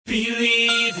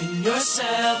Believe in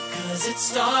yourself, 'cause it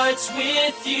starts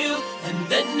with you, and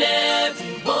then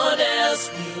everyone else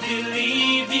will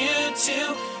believe you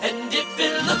too. And if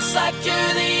it looks like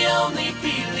you're the only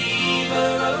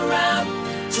believer around,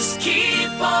 just keep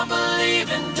on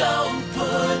believing, don't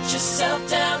put yourself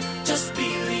down, just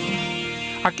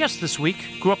believe. Our guest this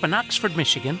week grew up in Oxford,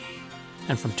 Michigan,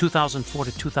 and from 2004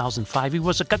 to 2005, he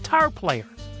was a guitar player,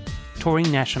 touring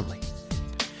nationally.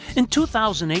 In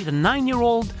 2008, a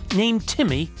 9-year-old named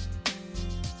Timmy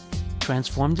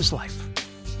transformed his life.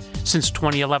 Since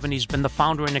 2011, he's been the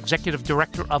founder and executive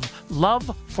director of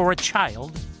Love for a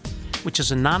Child, which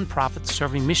is a nonprofit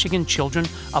serving Michigan children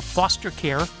of foster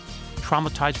care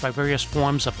traumatized by various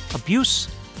forms of abuse,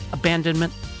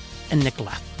 abandonment, and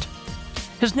neglect.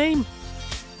 His name,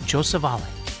 Joe Savalle,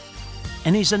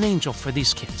 and he's an angel for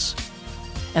these kids.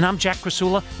 And I'm Jack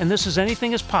Krasula, and this is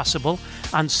Anything is Possible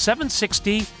on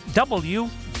 760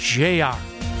 WJR.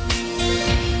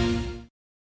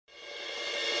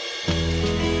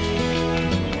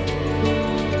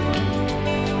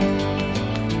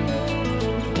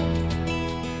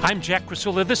 I'm Jack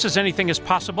Krasula. This is Anything is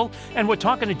Possible, and we're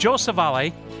talking to Joe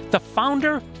Savalle, the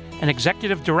founder and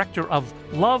executive director of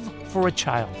Love for a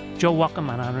Child. Joe, welcome.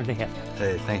 I'm honored to have you.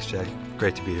 Hey, thanks, Jack.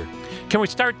 Great to be here. Can we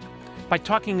start by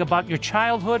talking about your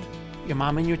childhood, your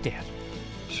mom and your dad?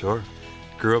 Sure.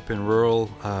 Grew up in rural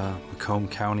Macomb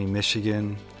County,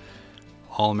 Michigan.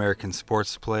 All-American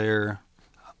sports player.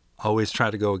 Always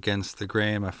tried to go against the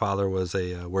grain. My father was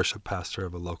a worship pastor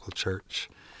of a local church.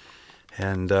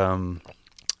 And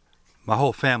my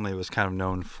whole family was kind of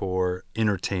known for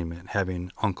entertainment,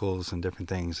 having uncles and different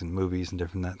things and movies and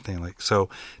different that thing. So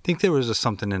I think there was just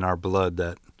something in our blood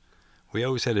that we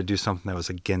always had to do something that was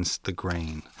against the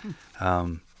grain.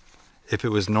 If it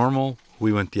was normal,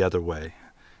 we went the other way.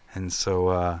 And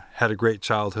so had a great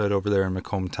childhood over there in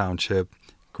Macomb Township,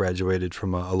 graduated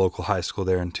from a local high school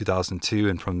there in 2002.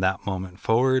 And from that moment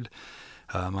forward,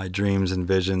 my dreams and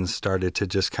visions started to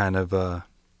just kind of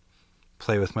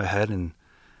play with my head. And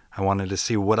I wanted to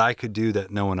see what I could do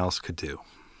that no one else could do.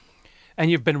 And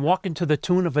you've been walking to the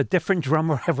tune of a different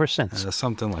drummer ever since.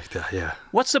 Something like that, yeah.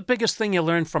 What's the biggest thing you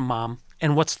learned from Mom,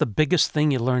 and what's the biggest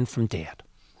thing you learned from Dad?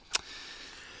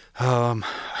 The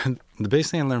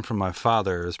biggest thing I learned from my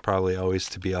father is probably always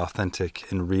to be authentic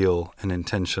and real and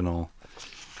intentional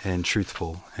and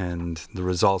truthful, and the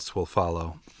results will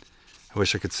follow. I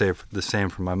wish I could say the same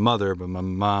for my mother, but my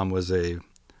mom was a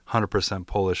 100%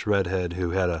 Polish redhead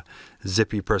who had a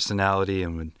zippy personality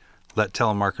and would let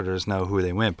telemarketers know who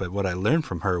they went. But what I learned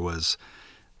from her was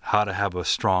how to have a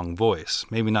strong voice.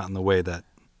 Maybe not in the way that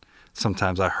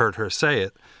sometimes I heard her say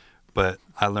it, but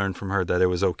I learned from her that it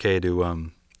was okay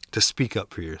to speak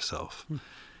up for yourself.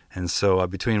 And so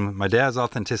between my dad's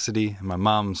authenticity and my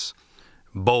mom's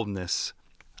boldness,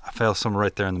 I fell somewhere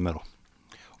right there in the middle.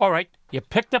 All right, you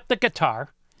picked up the guitar.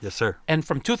 Yes, sir. And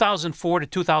from 2004 to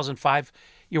 2005,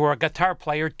 you were a guitar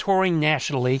player touring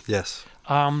nationally. Yes.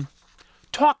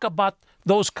 Talk about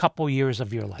those couple years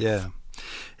of your life. Yeah.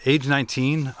 Age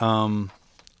 19,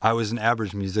 I was an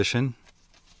average musician.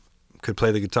 Could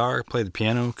play the guitar, play the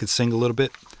piano, could sing a little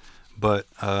bit, but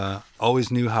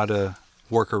always knew how to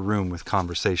work a room with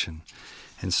conversation.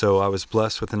 And so I was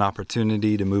blessed with an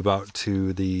opportunity to move out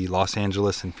to the Los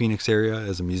Angeles and Phoenix area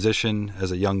as a musician,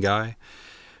 as a young guy.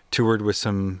 Toured with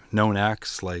some known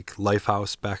acts like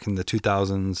Lifehouse back in the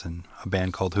 2000s and a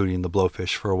band called Hootie and the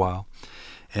Blowfish for a while.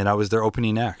 And I was their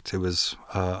opening act. It was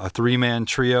a 3-man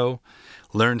trio,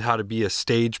 learned how to be a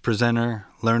stage presenter,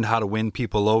 learned how to win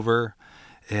people over.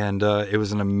 And it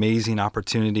was an amazing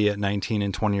opportunity at 19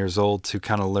 and 20 years old to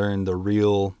kind of learn the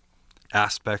real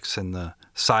aspects and the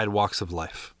sidewalks of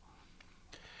life.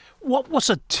 What was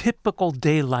a typical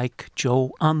day like,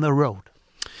 Joe, on the road?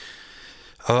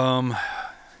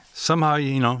 Somehow,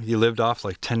 you lived off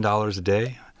like $10 a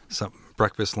day, some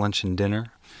breakfast, lunch, and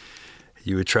dinner.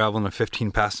 You would travel in a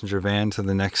 15-passenger van to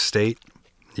the next state.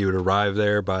 You would arrive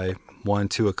there by 1,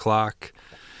 2 o'clock,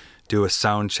 do a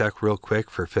sound check real quick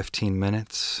for 15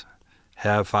 minutes,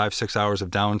 have 5, 6 hours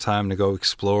of downtime to go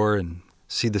explore and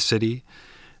see the city,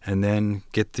 and then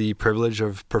get the privilege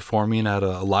of performing at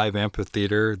a live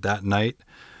amphitheater that night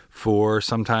for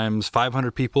sometimes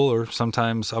 500 people or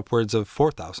sometimes upwards of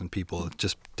 4,000 people,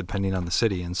 just depending on the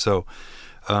city. And so,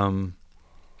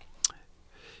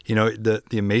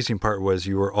 the amazing part was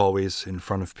you were always in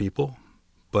front of people,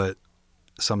 but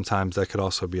sometimes that could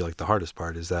also be like the hardest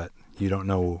part is that you don't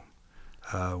know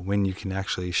when you can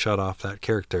actually shut off that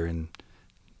character and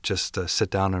just sit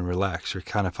down and relax. You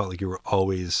kind of felt like you were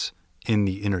always in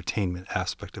the entertainment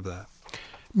aspect of that.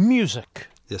 Music.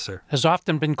 Yes, sir. Has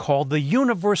often been called the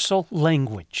universal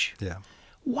language. Yeah.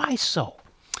 Why so?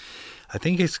 I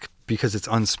think it's because it's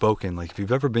unspoken. Like if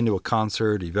you've ever been to a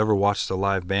concert, you've ever watched a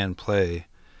live band play,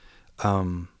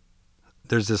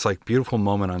 there's this like beautiful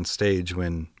moment on stage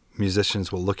when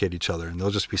musicians will look at each other and they'll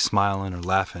just be smiling or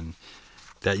laughing.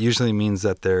 That usually means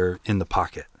that they're in the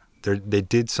pocket. They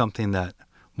did something that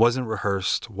wasn't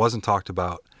rehearsed, wasn't talked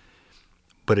about,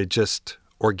 but it just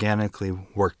organically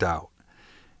worked out.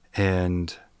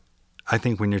 And I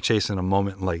think when you're chasing a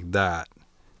moment like that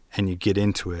and you get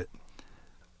into it,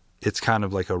 it's kind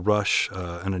of like a rush,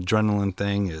 an adrenaline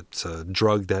thing. It's a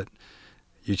drug that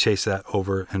you chase that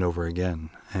over and over again.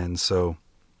 And so,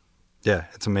 yeah,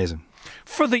 it's amazing.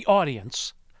 For the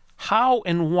audience, how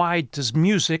and why does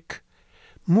music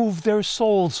move their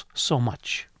souls so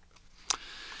much?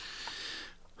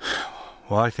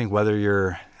 Well, I think whether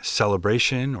you're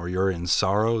celebration or you're in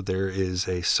sorrow, there is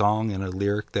a song and a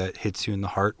lyric that hits you in the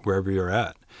heart wherever you're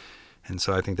at. And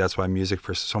so I think that's why music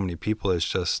for so many people is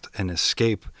just an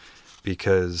escape,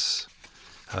 because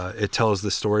it tells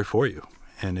the story for you,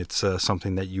 and it's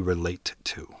something that you relate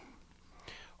to.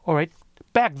 All right.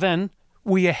 Back then,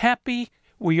 were you happy?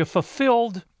 Were you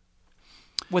fulfilled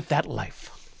with that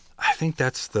life? I think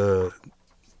that's the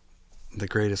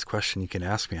greatest question you can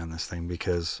ask me on this thing,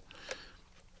 because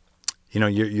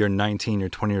you're 19, you're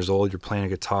 20 years old, you're playing a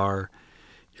guitar,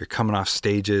 you're coming off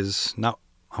stages. Now,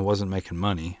 I wasn't making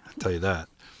money, I'll tell you that,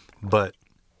 but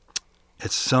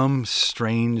at some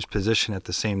strange position at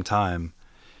the same time,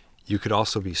 you could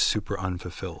also be super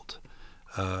unfulfilled.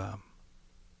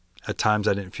 At times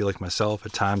I didn't feel like myself.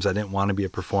 At times I didn't want to be a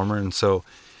performer. And so,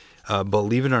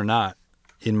 believe it or not,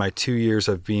 in my 2 years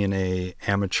of being an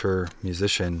amateur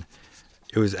musician,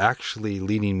 it was actually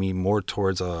leading me more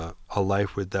towards a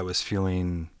life that was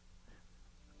feeling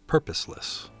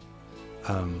purposeless.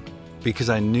 Because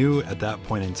I knew at that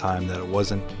point in time that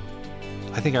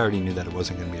I think I already knew that it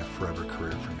wasn't going to be a forever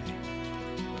career for me.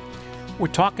 We're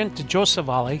talking to Joe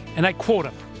Savalle, and I quote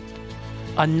him,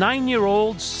 "A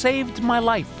 9-year-old saved my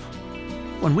life."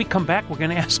 When we come back, we're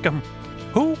going to ask him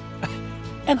who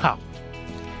and how.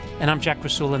 And I'm Jack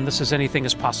Rasula, and this is Anything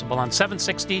is Possible on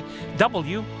 760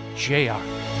 WJR.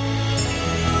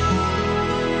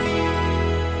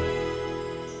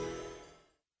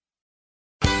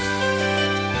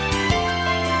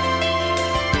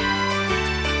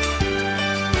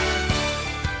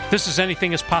 This is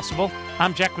Anything is Possible.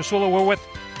 I'm Jack Rasula. We're with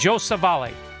Joe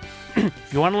Savalle.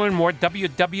 If you want to learn more,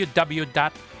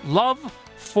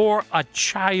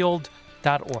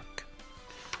 www.lovefораchild.org.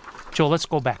 Joe, let's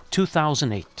go back.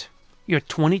 2008. You're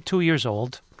 22 years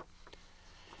old,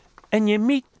 and you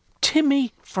meet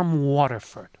Timmy from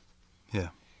Waterford. Yeah.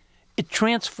 It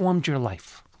transformed your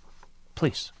life.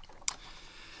 Please.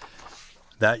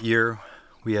 That year,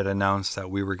 we had announced that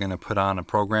we were going to put on a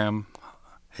program,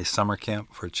 a summer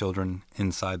camp for children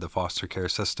inside the foster care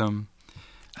system.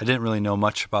 I didn't really know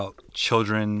much about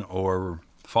children or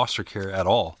foster care at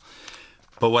all.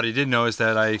 But what I did know is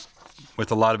that I,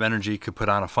 with a lot of energy, could put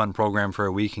on a fun program for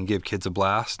a week and give kids a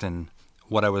blast. And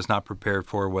what I was not prepared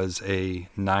for was a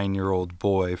 9-year-old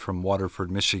boy from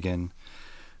Waterford, Michigan,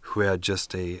 who had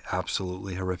just a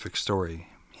absolutely horrific story.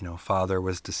 Father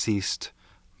was deceased,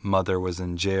 mother was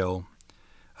in jail,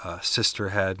 sister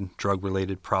had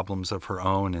drug-related problems of her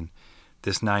own, and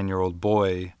this 9-year-old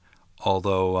boy,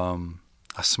 although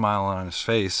a smile on his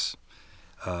face,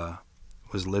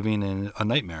 was living in a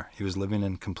nightmare. He was living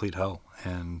in complete hell.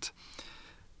 And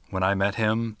when I met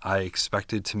him, I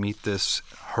expected to meet this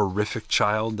horrific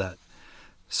child that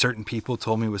certain people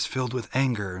told me was filled with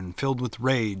anger and filled with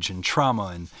rage and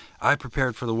trauma, and I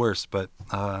prepared for the worst. But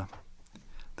the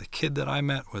kid that I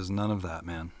met was none of that,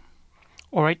 man.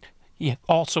 All right. You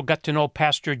also got to know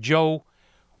Pastor Joe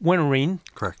Winterine.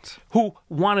 Correct. Who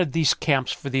wanted these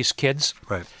camps for these kids.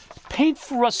 Right. Paint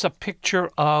for us a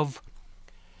picture of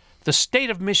the state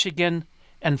of Michigan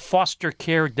and foster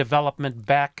care development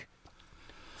back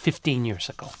 15 years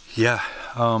ago. Yeah.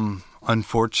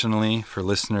 Unfortunately, for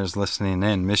listeners listening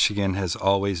in, Michigan has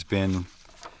always been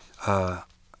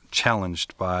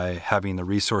challenged by having the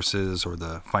resources or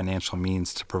the financial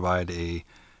means to provide a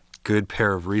good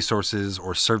pair of resources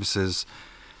or services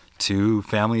to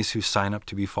families who sign up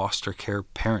to be foster care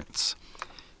parents.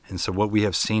 And so what we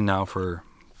have seen now for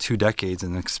 2 decades,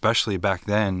 and especially back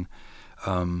then,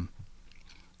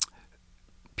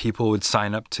 people would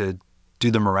sign up to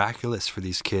do the miraculous for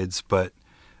these kids, but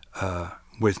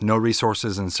with no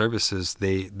resources and services,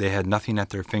 they had nothing at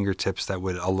their fingertips that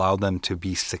would allow them to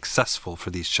be successful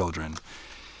for these children.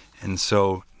 And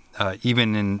so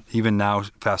even now,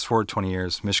 fast forward 20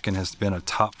 years, Michigan has been a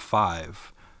top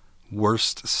 5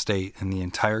 worst state in the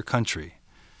entire country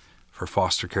for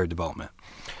foster care development.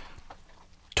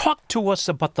 Talk to us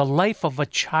about the life of a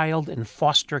child in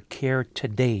foster care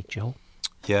today, Joe.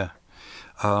 Yeah.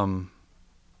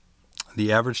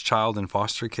 The average child in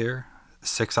foster care,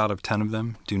 6 out of 10 of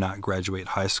them do not graduate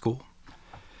high school.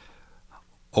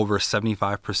 Over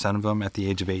 75% of them at the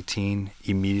age of 18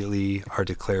 immediately are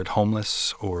declared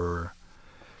homeless or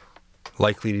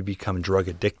likely to become drug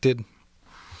addicted.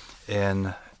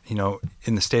 And,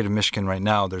 in the state of Michigan right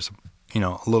now, there's,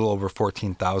 a little over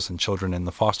 14,000 children in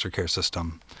the foster care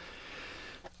system.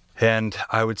 And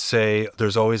I would say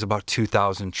there's always about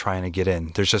 2,000 trying to get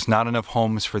in. There's just not enough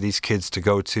homes for these kids to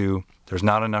go to. There's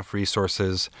not enough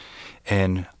resources.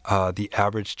 And the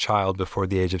average child before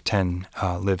the age of 10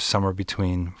 lives somewhere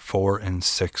between 4 and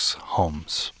 6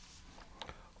 homes.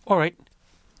 All right.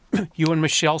 You and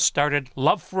Michelle started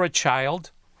Love for a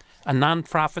Child, a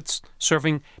nonprofit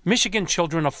serving Michigan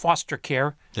children of foster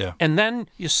care. Yeah. And then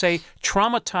you say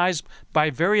traumatized by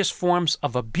various forms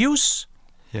of abuse,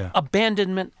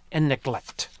 abandonment, and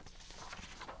neglect.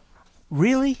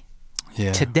 Really?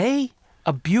 Yeah. Today,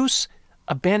 abuse,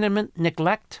 abandonment,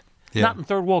 neglect? Yeah. Not in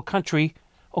third world country,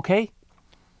 okay?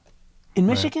 In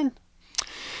Michigan?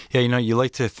 Right. Yeah, you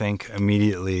like to think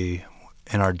immediately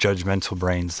in our judgmental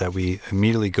brains that we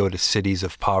immediately go to cities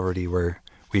of poverty where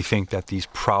we think that these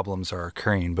problems are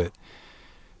occurring, but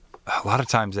a lot of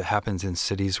times it happens in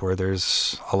cities where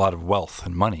there's a lot of wealth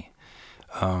and money,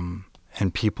 and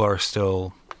people are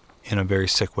still in a very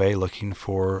sick way looking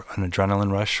for an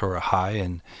adrenaline rush or a high.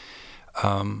 And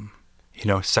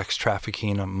sex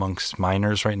trafficking amongst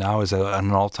minors right now is at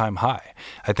an all-time high.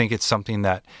 I think it's something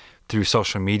that through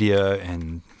social media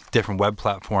and different web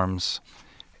platforms,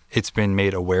 it's been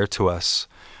made aware to us.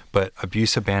 But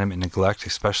abuse, abandonment, neglect,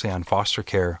 especially on foster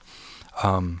care,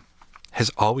 has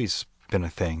always been a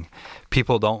thing.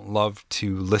 People don't love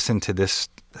to listen to this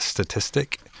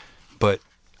statistic, but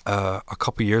a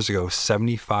couple years ago,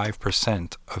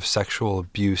 75% of sexual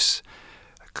abuse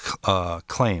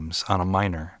claims on a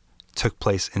minor took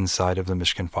place inside of the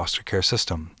Michigan foster care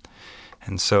system.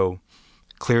 And so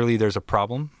clearly there's a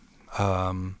problem.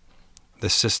 The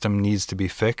system needs to be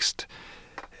fixed,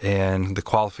 and the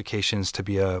qualifications to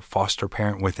be a foster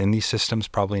parent within these systems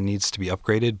probably needs to be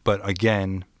upgraded. But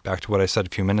again, back to what I said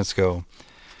a few minutes ago,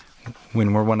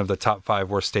 when we're one of the top 5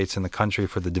 worst states in the country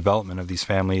for the development of these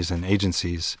families and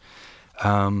agencies,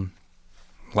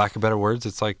 lack of better words,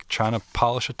 it's like trying to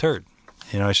polish a turd.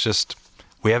 It's just,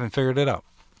 we haven't figured it out.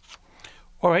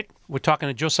 All right, we're talking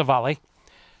to Joe Savalle,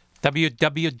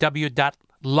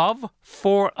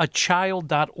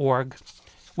 www.loveforachild.org,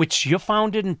 which you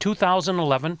founded in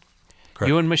 2011. Correct.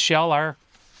 You and Michelle are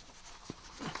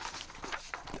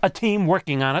a team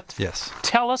working on it. Yes.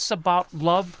 Tell us about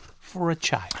Love for a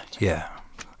Child. Yeah.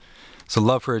 So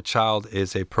Love for a Child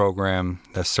is a program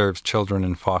that serves children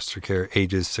in foster care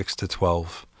ages 6 to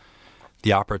 12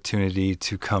 the opportunity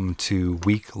to come to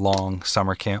week-long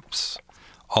summer camps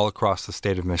all across the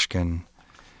state of Michigan,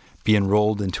 be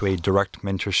enrolled into a direct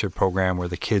mentorship program where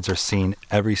the kids are seen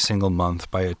every single month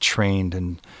by a trained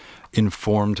and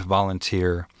informed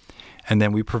volunteer. And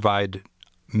then we provide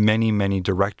many, many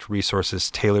direct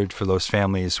resources tailored for those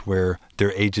families where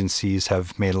their agencies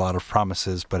have made a lot of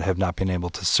promises but have not been able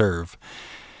to serve.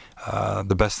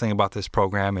 The best thing about this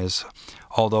program is,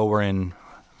 although we're in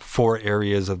 4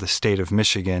 areas of the state of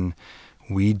Michigan,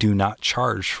 we do not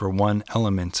charge for one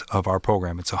element of our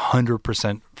program. It's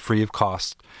 100% free of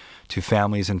cost to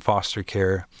families in foster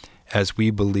care, as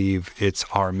we believe it's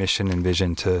our mission and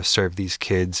vision to serve these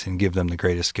kids and give them the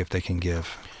greatest gift they can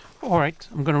give. All right,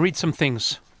 I'm going to read some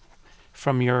things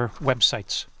from your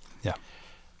websites. Yeah.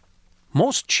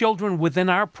 Most children within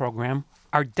our program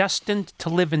are destined to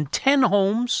live in 10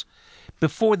 homes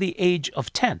before the age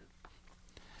of 10.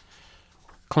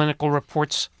 Clinical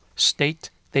reports state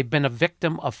they've been a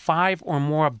victim of 5 or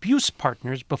more abuse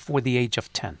partners before the age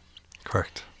of 10.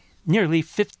 Correct. Nearly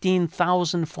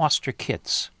 15,000 foster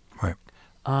kids. Right.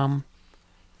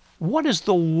 What is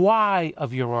the why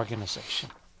of your organization?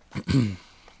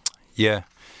 Yeah.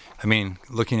 I mean,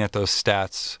 looking at those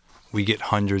stats, we get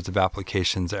hundreds of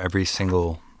applications every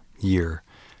single year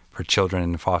for children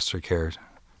in foster care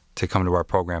to come to our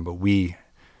program, but we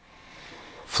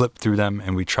flip through them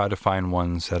and we try to find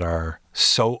ones that are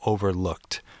so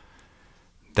overlooked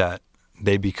that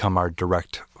they become our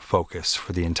direct focus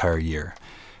for the entire year.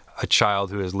 A child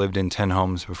who has lived in 10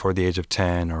 homes before the age of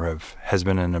 10 or has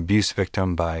been an abuse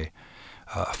victim by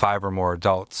 5 or more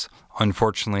adults,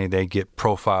 unfortunately, they get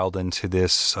profiled into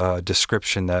this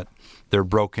description that they're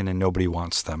broken and nobody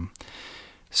wants them.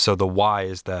 So the why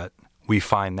is that we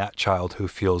find that child who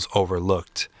feels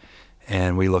overlooked,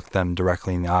 and we look them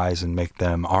directly in the eyes and make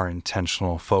them our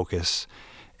intentional focus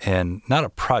and not a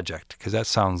project, because that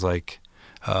sounds like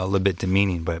a little bit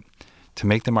demeaning, but to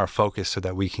make them our focus so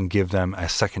that we can give them a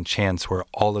second chance where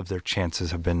all of their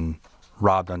chances have been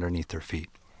robbed underneath their feet.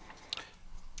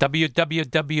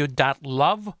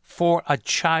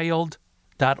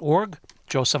 www.loveforachild.org.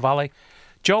 Joe Savalle.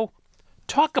 Joe,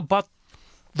 talk about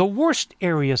the worst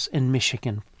areas in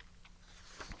Michigan.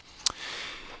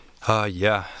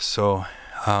 So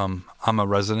I'm a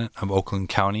resident of Oakland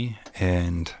County,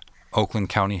 and Oakland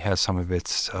County has some of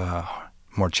its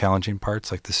more challenging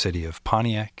parts, like the city of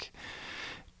Pontiac.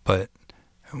 But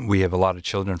we have a lot of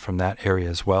children from that area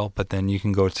as well. But then you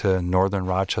can go to northern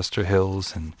Rochester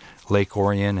Hills and Lake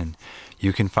Orion, and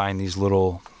you can find these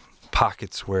little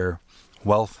pockets where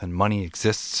wealth and money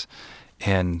exists.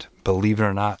 And believe it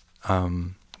or not,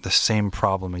 the same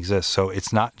problem exists. So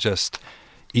it's not just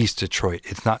East Detroit.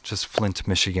 It's not just Flint,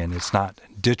 Michigan. It's not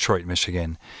Detroit,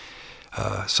 Michigan.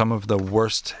 Some of the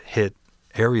worst hit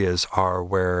areas are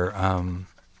where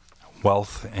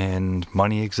wealth and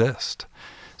money exist.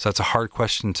 So that's a hard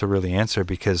question to really answer,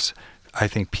 because I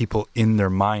think people in their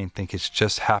mind think it's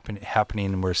just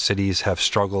happening where cities have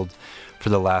struggled for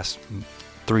the last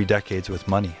 3 decades with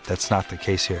money. That's not the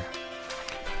case here.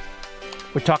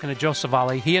 We're talking to Joe Savalle.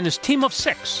 He and his team of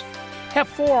 6 have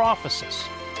 4 offices: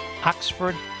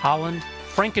 Oxford, Holland,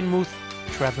 Frankenmuth,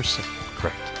 Traverse City.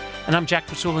 Correct. And I'm Jack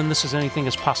Pasula, and this is Anything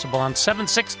is Possible on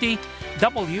 760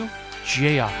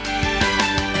 WJR.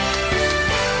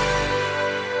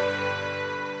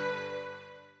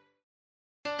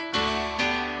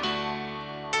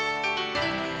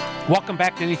 Welcome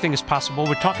back to Anything is Possible.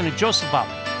 We're talking to Joe Savalle.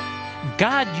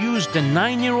 God used a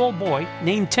 9-year-old boy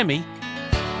named Timmy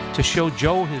to show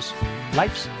Joe his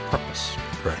life's purpose.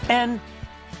 Right. And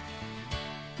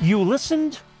you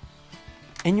listened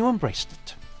and you embraced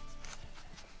it.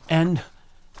 And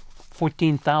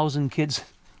 14,000 kids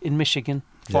in Michigan,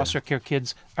 foster care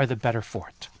kids, are the better for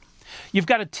it. You've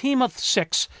got a team of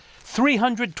 6,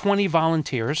 320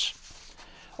 volunteers,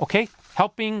 okay,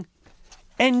 helping,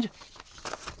 and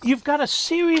you've got a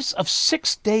series of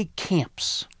 6-day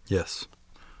camps. Yes.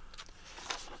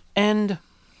 And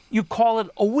you call it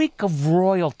a week of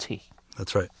royalty.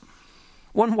 That's right.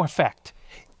 One more fact.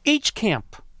 Each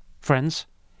camp, friends,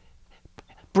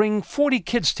 bring 40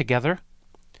 kids together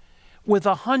with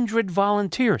 100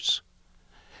 volunteers.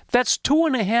 That's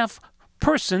 2.5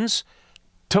 persons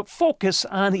to focus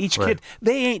on each Right. kid.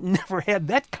 They ain't never had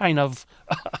that kind of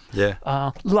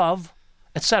love,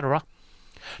 etc.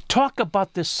 Talk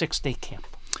about this 6-day camp.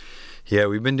 Yeah,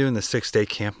 we've been doing the 6-day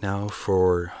camp now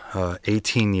for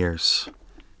 18 years.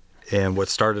 And what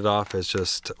started off as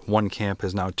just one camp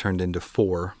has now turned into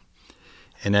 4.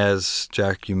 And as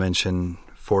Jack, you mentioned,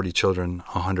 40 children,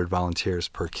 100 volunteers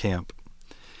per camp.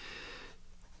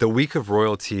 The week of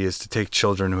royalty is to take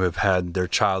children who have had their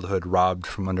childhood robbed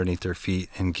from underneath their feet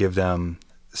and give them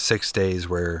 6 days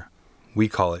where we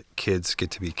call it kids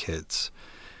get to be kids.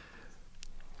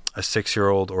 A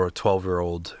 6-year-old or a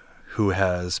 12-year-old who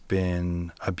has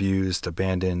been abused,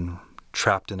 abandoned,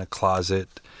 trapped in a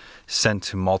closet, sent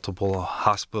to multiple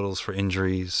hospitals for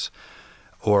injuries,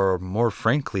 or more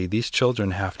frankly, these children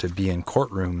have to be in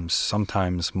courtrooms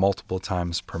sometimes multiple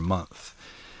times per month.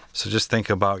 So just think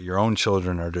about your own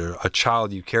children or a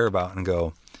child you care about and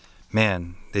go,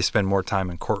 man, they spend more time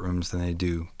in courtrooms than they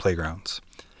do playgrounds.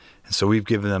 And so we've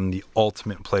given them the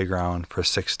ultimate playground for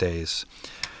 6 days.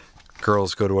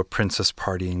 Girls go to a princess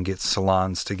party and get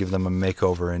salons to give them a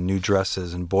makeover and new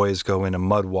dresses, and boys go in a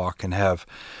mud walk and have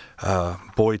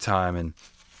boy time, and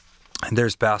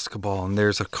there's basketball, and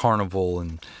there's a carnival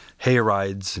and hay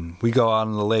rides, and we go out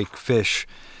on the lake, fish.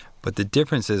 But the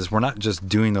difference is we're not just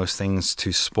doing those things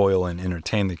to spoil and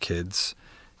entertain the kids.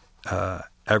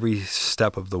 Every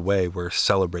step of the way, we're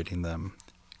celebrating them,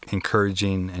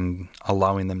 encouraging and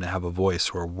allowing them to have a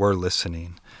voice where we're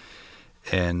listening.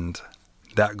 And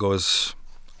that goes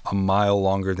a mile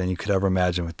longer than you could ever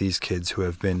imagine with these kids who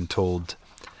have been told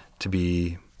to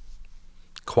be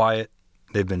quiet.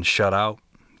 They've been shut out.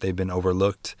 They've been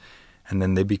overlooked. And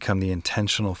then they become the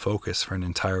intentional focus for an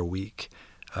entire week.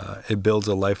 It builds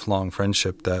a lifelong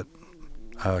friendship that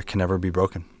can never be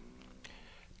broken.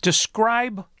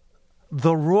 Describe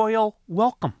the royal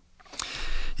welcome.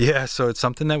 Yeah, so it's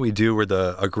something that we do where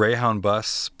a Greyhound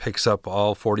bus picks up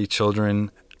all 40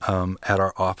 children at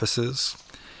our offices.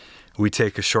 We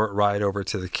take a short ride over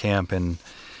to the camp, and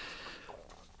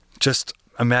just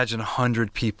imagine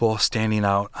 100 people standing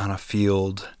out on a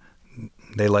field.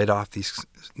 They light off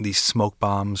these smoke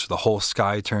bombs. The whole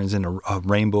sky turns into a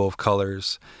rainbow of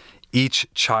colors. Each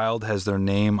child has their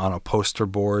name on a poster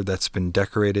board that's been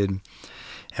decorated.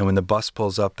 And when the bus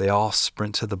pulls up, they all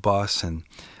sprint to the bus, and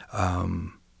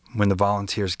when the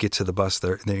volunteers get to the bus,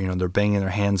 they're banging their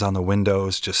hands on the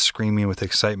windows, just screaming with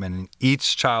excitement. And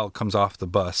each child comes off the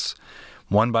bus,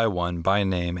 one by one, by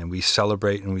name, and we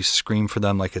celebrate and we scream for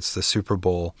them like it's the Super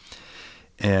Bowl.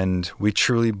 And we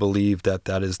truly believe that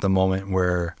that is the moment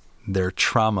where their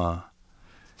trauma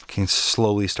can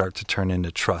slowly start to turn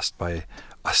into trust by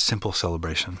a simple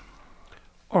celebration.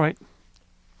 All right.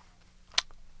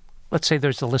 Let's say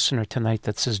there's a listener tonight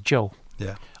that says, Joe,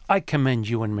 Yeah. I commend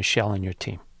you and Michelle and your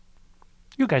team.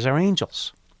 You guys are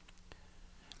angels.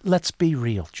 Let's be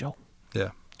real, Joe.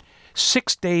 Yeah.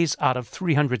 6 days out of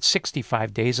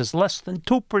 365 days is less than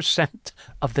 2%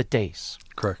 of the days.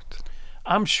 Correct.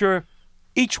 I'm sure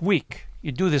each week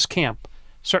you do this camp,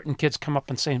 certain kids come up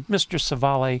and say, Mr.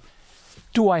 Savalle,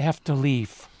 do I have to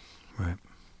leave? Right.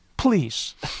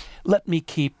 Please, let me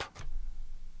keep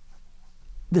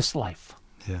this life.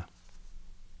 Yeah.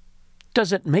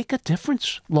 Does it make a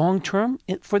difference long-term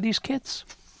for these kids?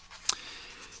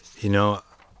 You know,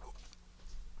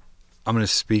 I'm going to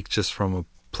speak just from a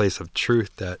place of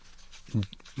truth that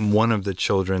one of the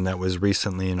children that was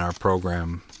recently in our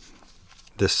program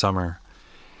this summer,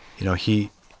 you know, he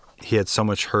had so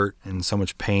much hurt and so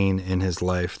much pain in his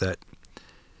life that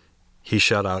he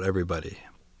shut out everybody.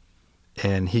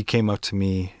 And he came up to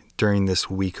me during this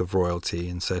week of royalty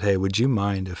and said, hey, would you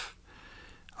mind if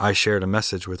I shared a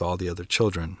message with all the other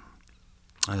children?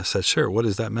 I said, sure, what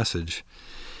is that message?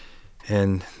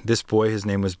 And this boy, his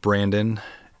name was Brandon,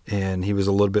 and he was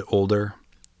a little bit older.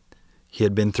 He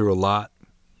had been through a lot.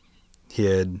 He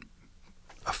had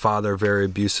a father very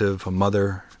abusive, a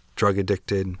mother drug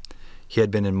addicted. He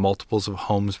had been in multiples of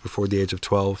homes before the age of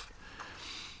 12.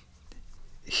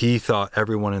 He thought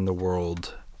everyone in the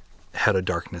world had a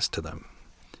darkness to them.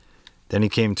 Then he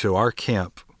came to our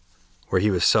camp where he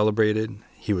was celebrated,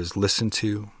 he was listened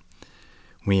to.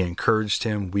 We encouraged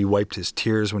him. We wiped his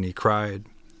tears when he cried.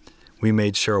 We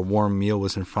made sure a warm meal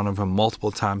was in front of him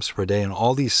multiple times per day. And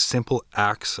all these simple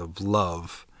acts of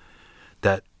love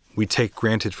that we take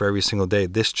granted for every single day.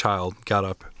 This child got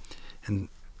up and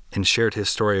shared his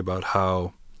story about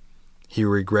how he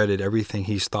regretted everything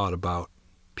he's thought about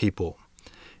people.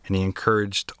 And he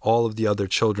encouraged all of the other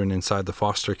children inside the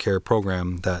foster care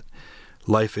program that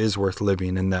life is worth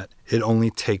living and that it only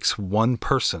takes one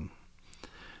person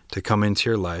to come into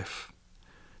your life,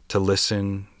 to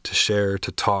listen, to share,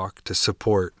 to talk, to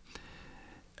support,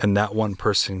 and that one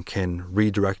person can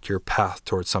redirect your path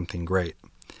towards something great.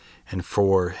 And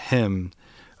for him,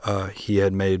 he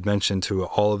had made mention to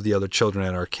all of the other children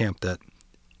at our camp that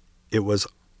it was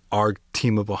our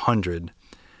team of 100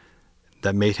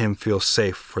 that made him feel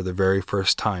safe for the very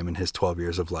first time in his 12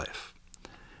 years of life,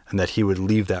 and that he would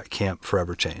leave that camp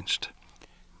forever changed.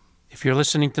 If you're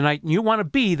listening tonight and you want to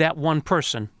be that one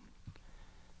person,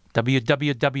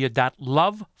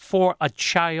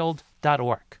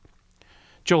 www.loveforachild.org.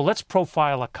 Joe, let's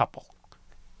profile a couple.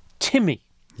 Timmy.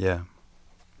 Yeah.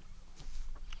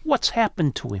 What's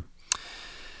happened to him?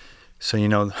 So, you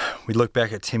know, we look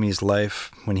back at Timmy's life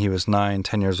when he was 9,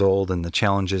 10 years old and the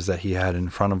challenges that he had in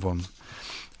front of him.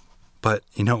 But,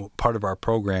 you know, part of our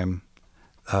program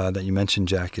that you mentioned,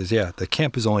 Jack, is, the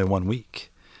camp is only 1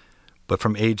 week. But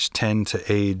from age 10 to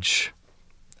age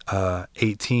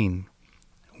 18,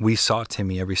 we saw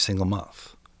Timmy every single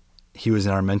month. He was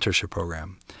in our mentorship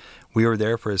program. We were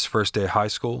there for his first day of high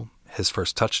school, his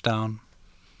first touchdown,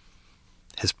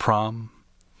 his prom.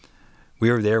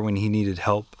 We were there when he needed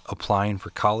help applying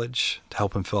for college to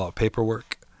help him fill out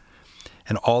paperwork.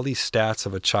 And all these stats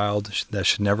of a child that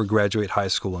should never graduate high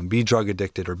school and be drug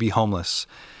addicted or be homeless.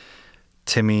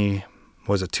 Timmy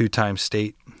was a 2-time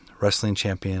state wrestling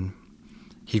champion.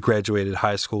 He graduated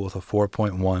high school with a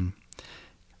 4.1.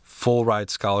 Full ride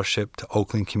scholarship to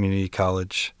Oakland Community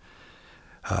College,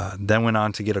 then went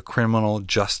on to get a criminal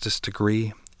justice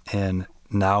degree, and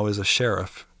now is a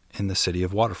sheriff in the city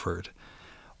of Waterford.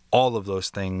 All of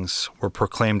those things were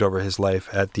proclaimed over his life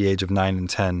at the age of 9 and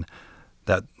 10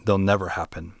 that they'll never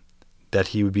happen, that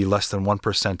he would be less than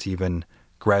 1% to even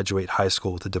graduate high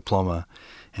school with a diploma.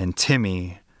 And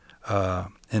Timmy,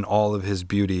 in all of his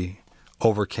beauty,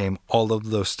 overcame all of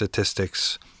those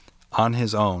statistics on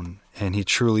his own. And he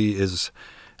truly is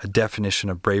a definition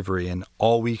of bravery. And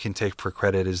all we can take for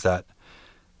credit is that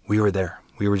we were there.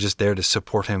 We were just there to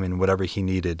support him in whatever he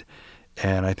needed.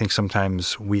 And I think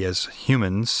sometimes we as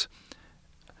humans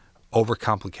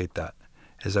overcomplicate that,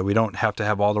 is that we don't have to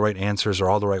have all the right answers or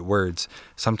all the right words.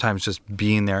 Sometimes just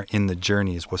being there in the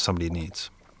journey is what somebody needs.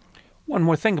 One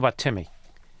more thing about Timmy.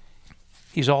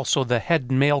 He's also the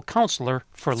head male counselor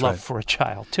for That's Love right. for a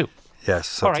Child, too. Yes.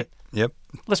 So All right. Yep.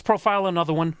 Let's profile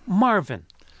another one, Marvin.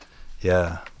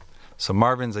 Yeah. So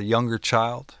Marvin's a younger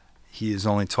child. He is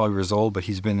only 12 years old, but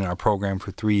he's been in our program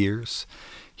for 3 years.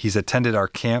 He's attended our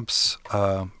camps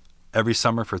every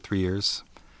summer for 3 years,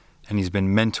 and he's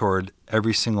been mentored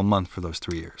every single month for those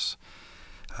 3 years.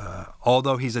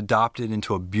 Although he's adopted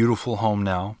into a beautiful home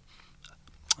now,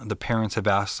 the parents have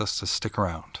asked us to stick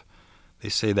around. They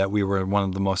say that we were one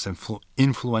of the most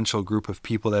influential group of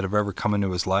people that have ever come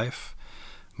into his life.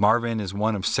 Marvin is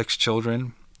one of 6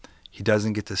 children. He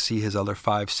doesn't get to see his other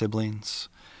 5 siblings.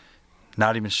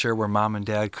 Not even sure where mom and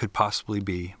dad could possibly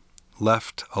be.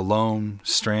 Left alone,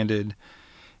 stranded,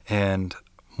 and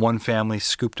one family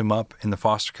scooped him up in the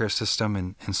foster care system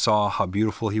and saw how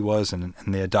beautiful he was, and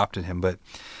they adopted him. But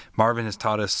Marvin has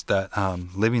taught us that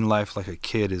living life like a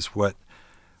kid is what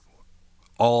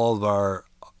all of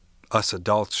us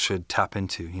adults should tap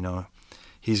into.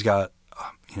 He's got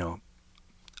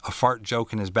a fart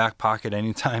joke in his back pocket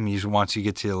anytime he wants you to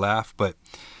get to laugh, but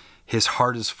his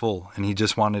heart is full, and he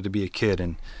just wanted to be a kid,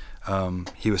 and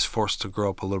he was forced to grow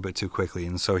up a little bit too quickly.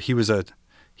 And so he was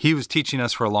teaching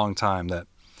us for a long time that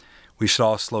we should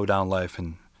all slow down life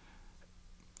and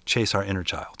chase our inner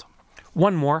child.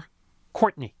 One more,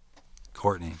 Courtney.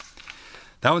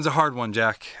 That one's a hard one,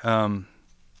 Jack.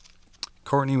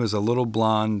 Courtney was a little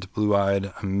blonde,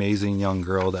 blue-eyed, amazing young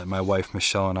girl that my wife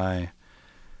Michelle and I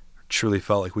truly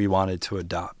felt like we wanted to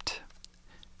adopt.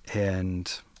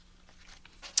 And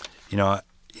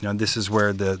this is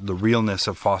where the realness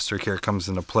of foster care comes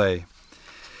into play.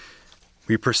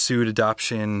 We pursued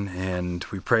adoption and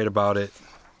we prayed about it,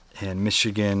 and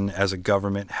Michigan as a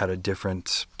government had a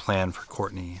different plan for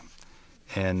Courtney.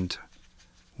 And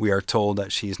we are told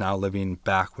that she's now living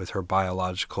back with her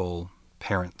biological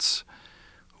parents,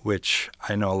 which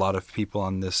I know a lot of people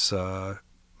on this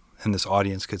in this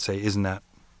audience could say, isn't that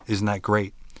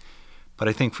great? But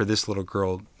I think for this little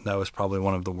girl, that was probably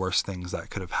one of the worst things that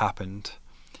could have happened.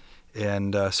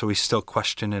 And so we still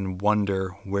question and wonder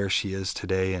where she is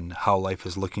today and how life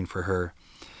is looking for her.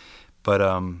 But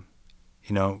I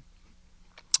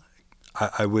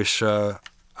wish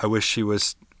she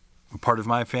was a part of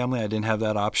my family. I didn't have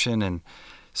that option, and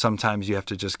sometimes you have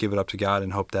to just give it up to God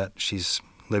and hope that she's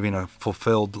living a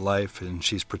fulfilled life and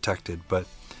she's protected. But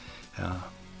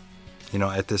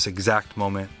at this exact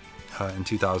moment in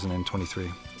 2023,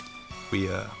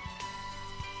 we're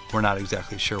not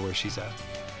exactly sure where she's at.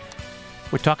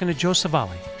 We're talking to Joe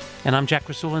Savalle, and I'm Jack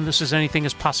Rasul, and this is Anything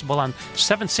is Possible on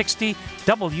 760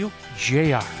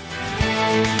 WJR.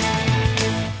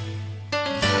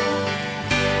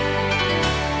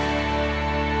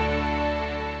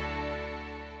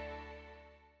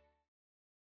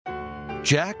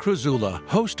 Jack Krasula,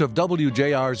 host of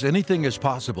WJR's Anything is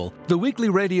Possible, the weekly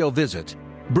radio visit,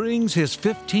 brings his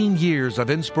 15 years of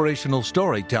inspirational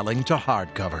storytelling to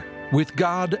hardcover. With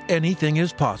God, anything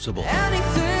is possible.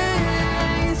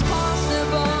 Anything is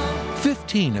possible.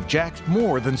 15 of Jack's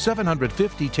more than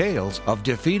 750 tales of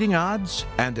defeating odds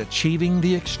and achieving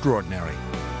the extraordinary.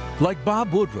 Like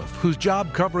Bob Woodruff, whose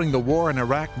job covering the war in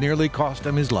Iraq nearly cost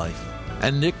him his life.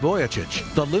 And Nick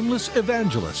Vujicic, the limbless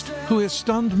evangelist who has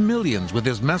stunned millions with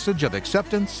his message of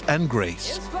acceptance and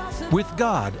grace. With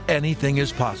God, anything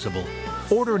is possible.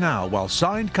 Order now while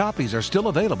signed copies are still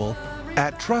available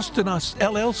at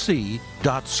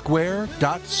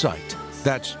trustinusllc.square.site.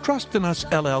 That's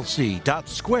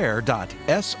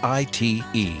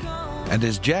trustinusllc.square.site. And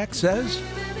as Jack says,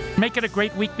 Make it a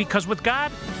great week, because with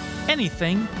God,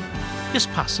 anything is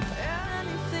possible.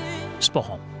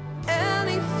 Spohom.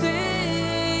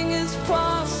 Anything is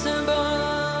possible.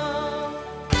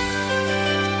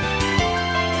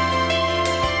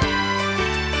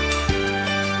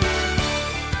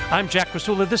 I'm Jack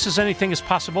Rasula. This is Anything is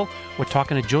Possible. We're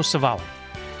talking to Joe Savalle.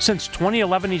 Since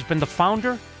 2011, he's been the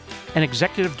founder and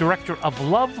executive director of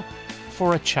Love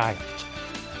for a Child.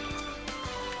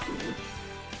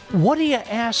 What do you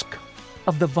ask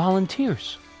of the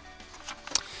volunteers?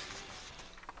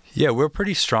 Yeah, we're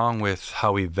pretty strong with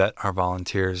how we vet our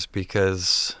volunteers,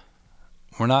 because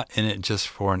we're not in it just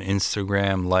for an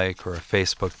Instagram like or a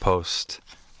Facebook post.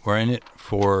 We're in it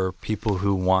for people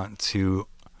who want to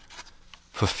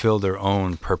fulfill their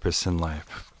own purpose in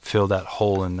life, fill that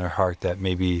hole in their heart that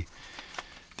maybe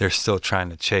they're still trying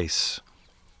to chase.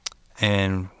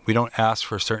 And we don't ask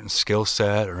for a certain skill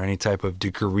set or any type of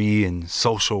degree in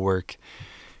social work.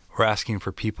 We're asking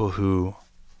for people who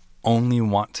only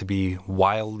want to be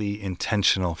wildly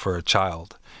intentional for a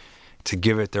child, to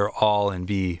give it their all and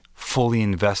be fully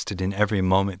invested in every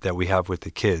moment that we have with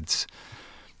the kids.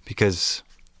 Because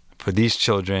for these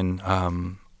children,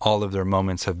 all of their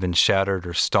moments have been shattered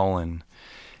or stolen.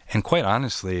 And quite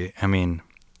honestly, I mean,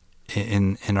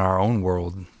 in our own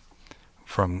world,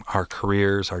 from our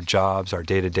careers, our jobs, our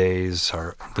day-to-days,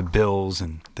 the bills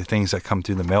and the things that come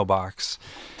through the mailbox.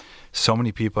 So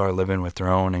many people are living with their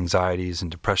own anxieties and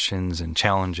depressions and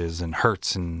challenges and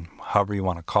hurts and however you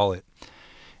want to call it.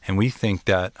 And we think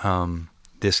that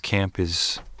this camp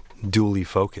is dually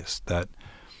focused, that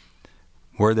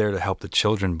we're there to help the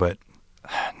children, but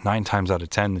 9 times out of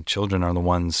 10, the children are the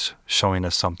ones showing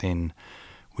us something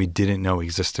we didn't know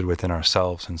existed within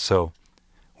ourselves. And so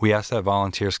we ask that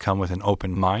volunteers come with an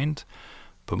open mind,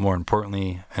 but more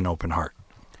importantly, an open heart.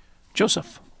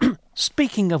 Joseph,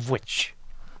 speaking of which,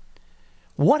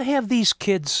 what have these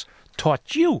kids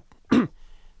taught you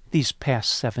these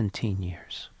past 17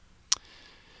 years?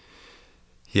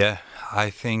 Yeah,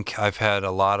 I think I've had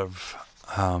a lot of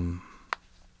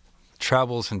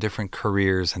travels and different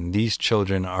careers, and these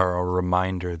children are a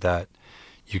reminder that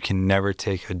you can never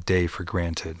take a day for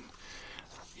granted.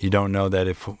 You don't know that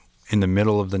if in the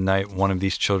middle of the night one of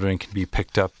these children can be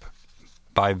picked up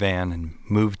by van and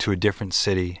moved to a different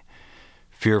city,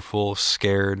 fearful,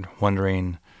 scared,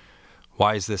 wondering,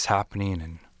 why is this happening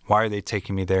and why are they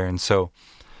taking me there? And so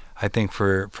I think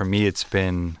for me it's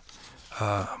been,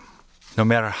 no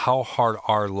matter how hard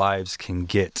our lives can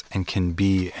get and can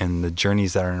be and the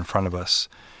journeys that are in front of us,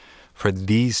 for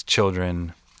these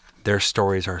children, their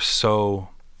stories are so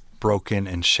broken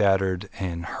and shattered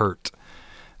and hurt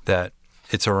that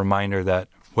it's a reminder that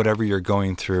whatever you're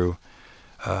going through,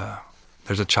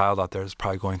 there's a child out there that's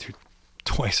probably going through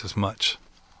twice as much.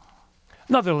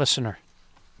 Another listener.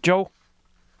 Joe,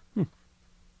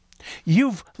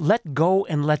 you've let go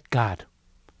and let God.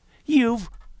 You've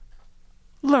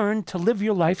learned to live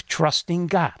your life trusting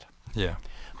God. Yeah.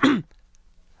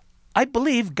 I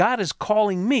believe God is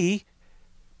calling me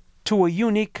to a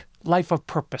unique life of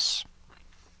purpose.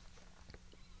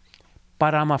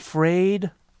 But I'm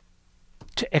afraid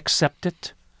to accept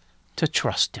it, to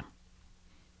trust Him.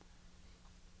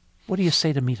 What do you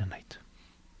say to me tonight?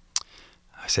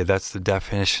 I say that's the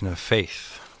definition of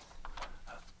faith.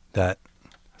 That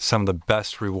some of the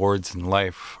best rewards in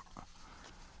life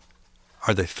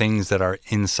are the things that are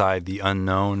inside the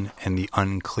unknown and the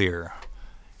unclear.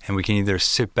 And we can either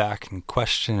sit back and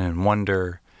question and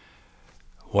wonder,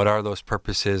 what are those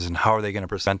purposes and how are they going to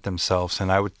present themselves?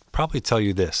 And I would probably tell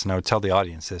you this, and I would tell the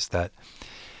audience this, that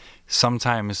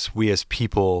sometimes we as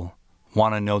people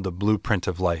want to know the blueprint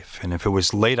of life. And if it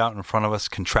was laid out in front of us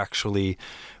contractually,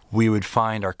 we would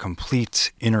find our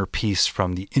complete inner peace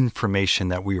from the information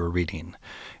that we were reading.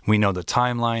 We know the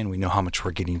timeline, we know how much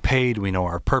we're getting paid, we know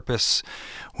our purpose,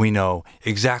 we know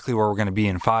exactly where we're going to be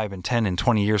in 5 and 10 and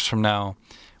 20 years from now.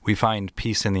 We find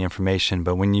peace in the information,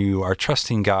 but when you are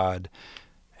trusting God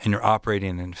and you're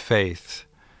operating in faith,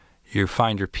 you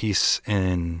find your peace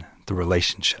in the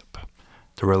relationship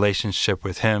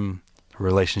with Him, the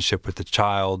relationship with the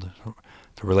child,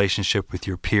 the relationship with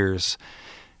your peers.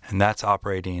 And that's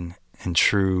operating in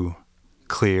true,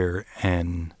 clear,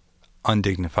 and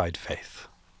undignified faith.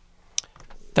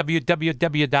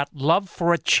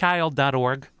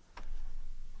 www.lovefораchild.org.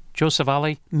 Joe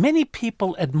Savalle, many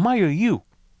people admire you,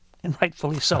 and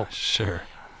rightfully so. Sure.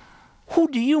 Who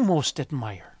do you most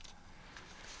admire?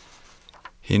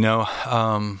 You know,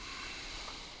 I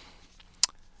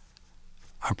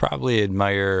probably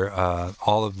admire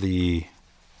all of the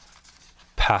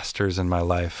pastors in my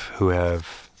life who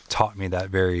have taught me that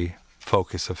very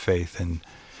focus of faith and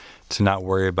to not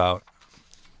worry about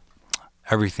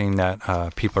everything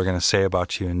that people are going to say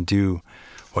about you and do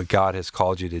what God has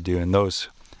called you to do. And those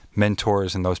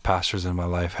mentors and those pastors in my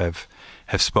life have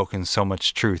spoken so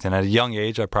much truth. And at a young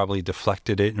age, I probably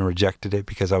deflected it and rejected it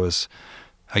because I was,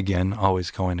 again,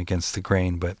 always going against the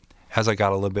grain. But as I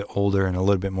got a little bit older and a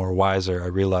little bit more wiser, I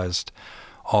realized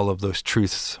all of those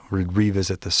truths would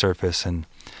revisit the surface, and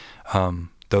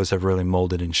those have really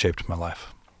molded and shaped my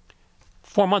life.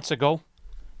 4 months ago,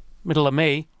 middle of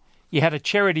May, you had a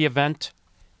charity event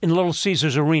in Little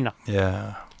Caesars Arena.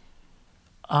 Yeah.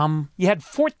 You had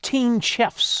 14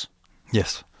 chefs.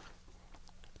 Yes.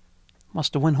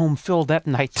 Must have went home filled that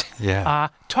night. Yeah.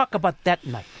 Talk about that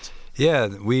night. Yeah,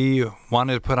 we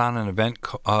wanted to put on an event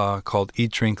called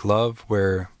Eat, Drink, Love,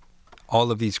 where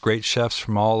all of these great chefs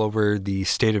from all over the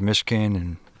state of Michigan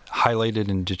and highlighted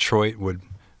in Detroit would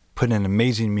put an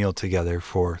amazing meal together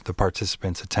for the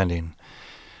participants attending.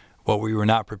 What we were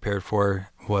not prepared for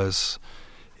was,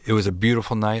 it was a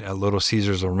beautiful night at Little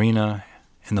Caesars Arena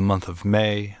in the month of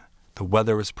May. The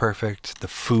weather was perfect, the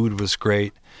food was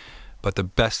great, but the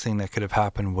best thing that could have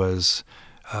happened was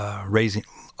raising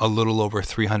a little over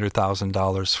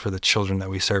 $300,000 for the children that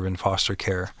we serve in foster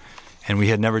care. And we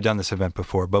had never done this event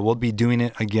before, but we'll be doing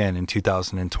it again in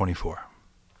 2024.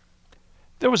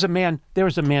 There was a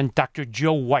man, Dr.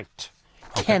 Joe White,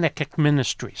 Kanakuk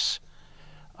Ministries.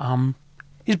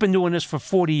 He's been doing this for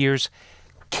 40 years,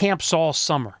 camps all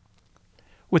summer,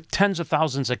 with tens of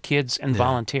thousands of kids and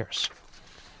volunteers.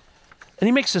 And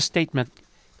he makes a statement,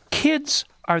 kids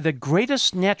are the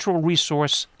greatest natural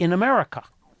resource in America.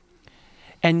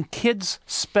 And kids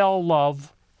spell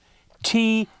love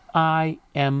Time.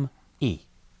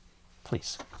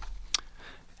 Please.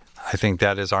 I think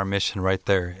that is our mission right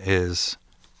there, is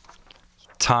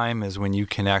time is when you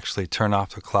can actually turn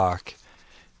off the clock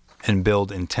and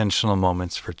build intentional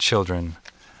moments for children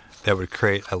that would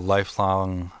create a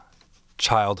lifelong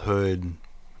childhood,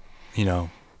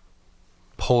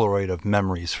 Polaroid of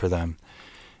memories for them.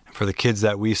 And for the kids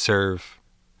that we serve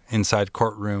inside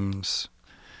courtrooms,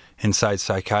 inside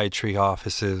psychiatry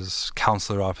offices,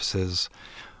 counselor offices,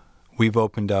 we've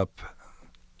opened up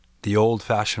the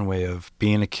old-fashioned way of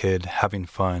being a kid, having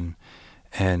fun,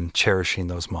 and cherishing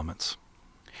those moments.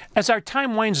 As our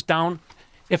time winds down,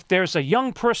 if there's a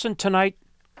young person tonight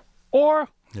or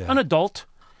an adult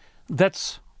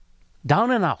that's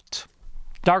down and out,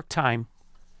 dark time,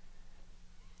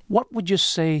 what would you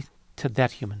say to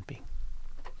that human being?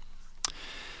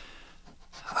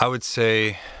 I would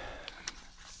say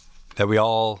that we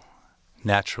all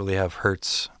naturally have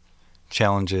hurts,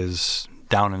 challenges,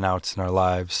 down and outs in our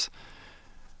lives.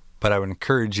 But I would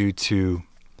encourage you to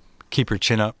keep your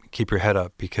chin up, keep your head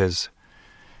up, because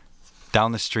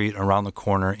down the street, around the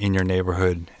corner, in your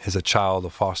neighborhood is a child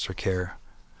of foster care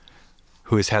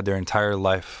who has had their entire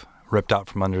life ripped out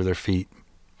from under their feet.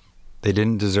 They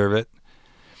didn't deserve it.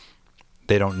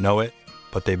 They don't know it,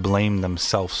 but they blame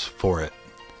themselves for it.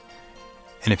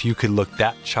 And if you could look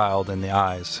that child in the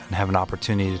eyes and have an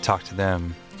opportunity to talk to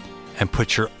them and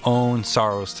put your own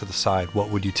sorrows to the side, what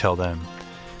would you tell them?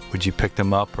 Would you pick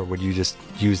them up, or would you just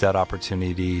use that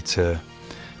opportunity to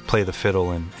play the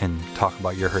fiddle and talk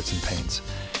about your hurts and pains?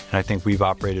 And I think we've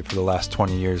operated for the last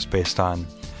 20 years based on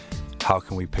how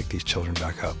can we pick these children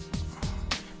back up.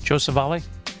 Joe Savalle,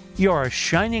 you're a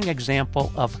shining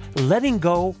example of letting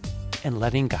go and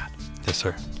letting God. Yes,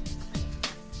 sir.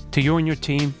 To you and your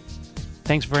team,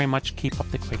 thanks very much. Keep up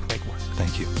the great work.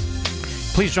 Thank you.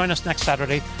 Please join us next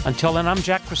Saturday. Until then, I'm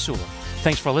Jack Krasula.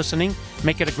 Thanks for listening.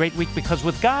 Make it a great week, because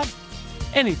with God,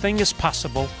 anything is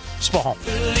possible. Spahom.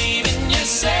 Believe in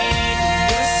yourself.